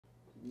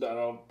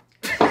No.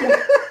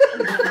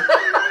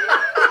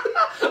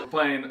 We're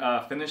playing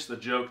Finish the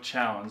Joke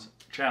Challenge.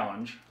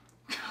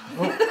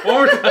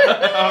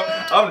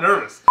 I'm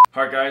nervous.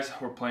 Alright guys,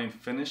 we're playing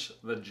Finish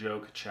the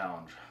Joke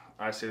Challenge.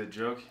 I say the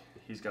joke,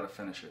 he's got to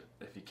finish it.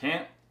 If he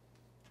can't,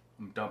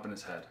 I'm dumping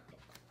his head.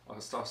 I'll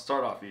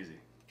start off easy.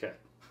 Okay.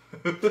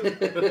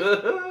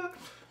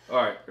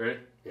 Alright, ready?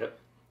 Yep.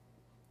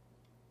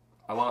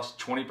 I lost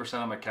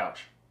 20% of my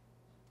couch.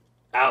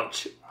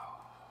 Ouch.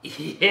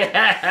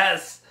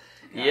 Yes.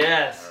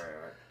 Yes. All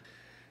right.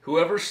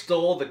 Whoever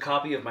stole the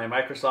copy of my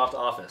Microsoft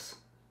Office.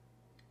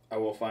 I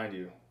will find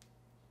you.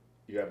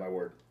 You have my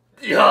word.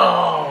 Yo.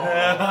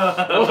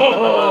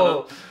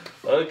 Oh.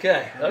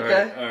 Okay.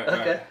 Okay. All right,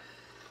 okay.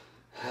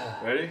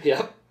 Ready?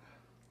 Yep.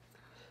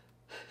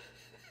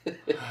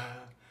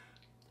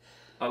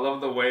 I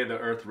love the way the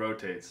Earth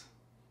rotates.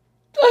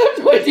 I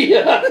have no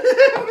idea.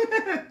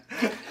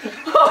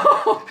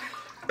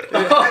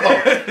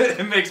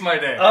 It makes my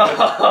day.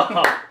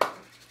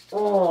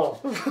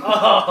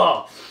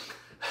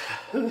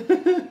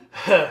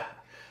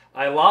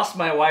 I lost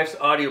my wife's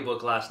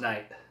audiobook last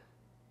night.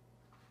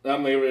 I'll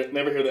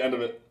never hear the end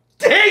of it.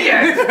 Dang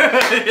it!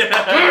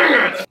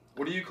 Dang it!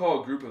 What do you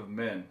call a group of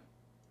men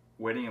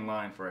waiting in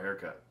line for a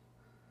haircut?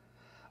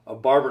 A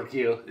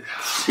barbecue.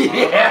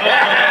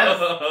 Yes!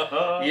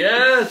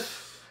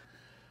 Yes!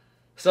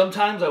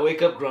 Sometimes I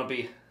wake up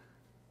grumpy.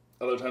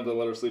 Other times I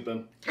let her sleep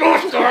in.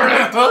 Gosh darn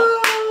it!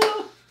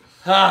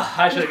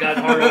 I should have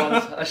gotten harder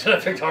ones. I should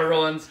have picked harder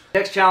ones.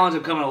 Next challenge,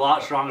 I'm coming a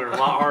lot stronger, a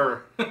lot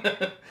harder.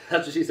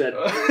 That's what she said.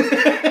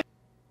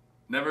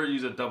 Never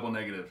use a double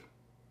negative.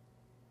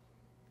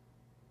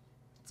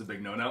 It's a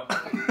big no-no.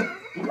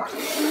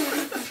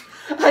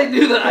 I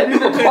knew the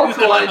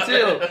punchline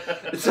too.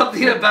 It's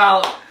something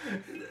about...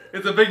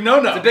 It's a big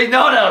no-no. It's a big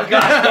no-no.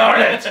 Gosh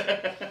darn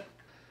it.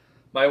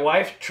 My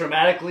wife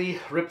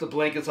traumatically ripped the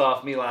blankets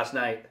off me last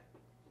night.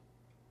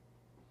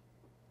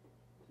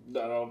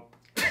 No.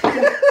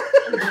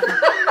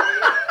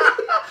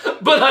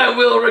 But I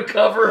will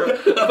recover.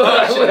 But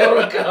I will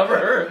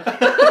recover.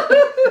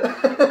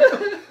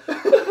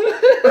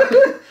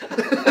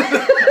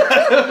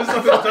 That was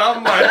on the top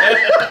of my head.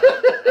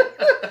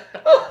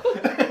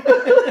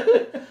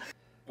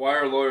 Why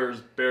are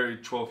lawyers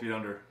buried 12 feet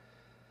under?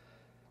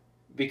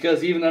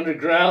 Because even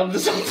underground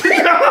there's something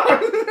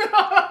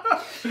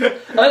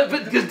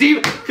because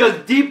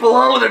deep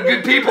below they're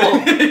good people.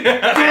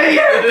 Yeah. Dang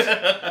it!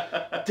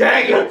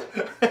 Dang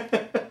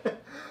it!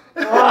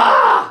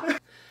 Ah!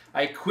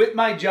 I quit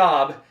my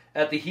job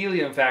at the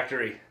helium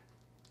factory.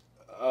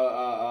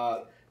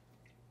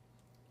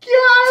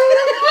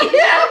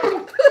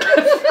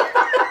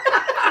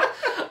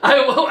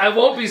 I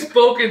won't be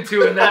spoken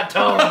to in that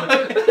tone.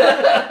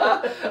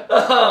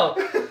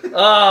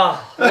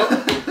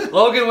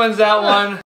 Logan wins that one.